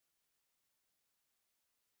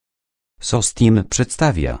Steam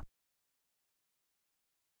przedstawia.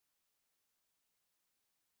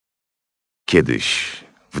 Kiedyś,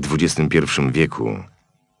 w XXI wieku,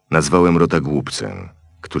 nazwałem Rota głupcem,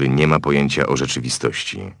 który nie ma pojęcia o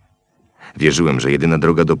rzeczywistości. Wierzyłem, że jedyna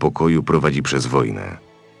droga do pokoju prowadzi przez wojnę.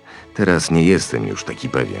 Teraz nie jestem już taki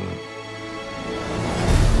pewien.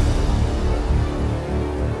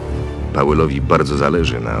 Powellowi bardzo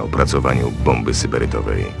zależy na opracowaniu bomby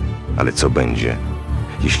syberytowej. Ale co będzie,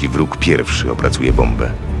 jeśli wróg pierwszy opracuje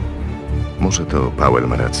bombę? Może to Powell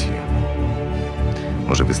ma rację.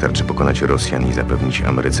 Może wystarczy pokonać Rosjan i zapewnić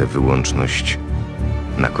Ameryce wyłączność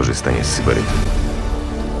na korzystanie z syberytu.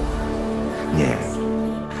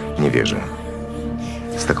 Nie wierzę.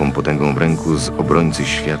 Z taką potęgą w ręku z obrońcy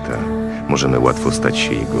świata możemy łatwo stać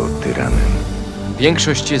się jego tyranem.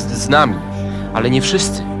 Większość jest z nami, ale nie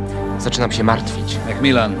wszyscy. Zaczynam się martwić.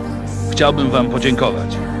 Macmillan, chciałbym wam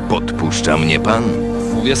podziękować. Podpuszcza mnie pan?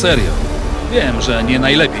 Mówię serio. Wiem, że nie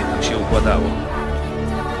najlepiej nam się układało.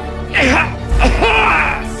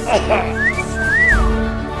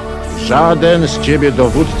 Żaden z ciebie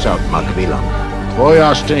dowódca, Macmillan.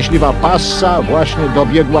 Twoja szczęśliwa passa właśnie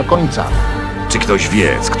dobiegła końca. Czy ktoś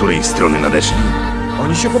wie, z której strony nadeszli?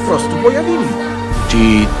 Oni się po prostu pojawili. Czy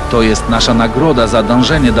to jest nasza nagroda za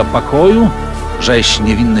dążenie do pokoju? Rzeź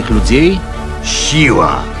niewinnych ludzi?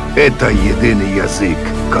 Siła – это jedyny język,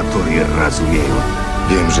 który rozumieją.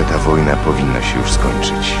 Wiem, że ta wojna powinna się już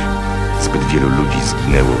skończyć. Zbyt wielu ludzi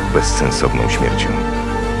zginęło bezsensowną śmiercią.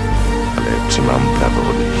 Ale czy mam prawo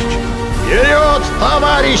odejść? Wперед,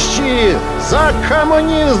 товарищи! За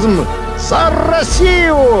коммунизм! За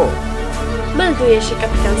Россию! Melduje się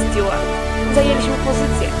kapitan Stewart. Zajęliśmy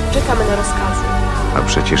pozycję. Czekamy na rozkazy. A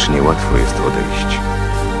przecież niełatwo jest odejść.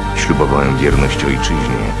 Ślubowałem wierność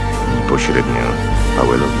ojczyźnie i pośrednio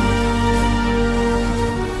Powellowi.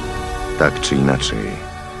 Tak czy inaczej,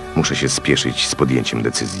 muszę się spieszyć z podjęciem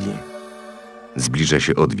decyzji. Zbliża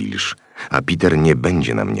się odwilż, a Peter nie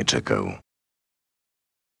będzie na mnie czekał.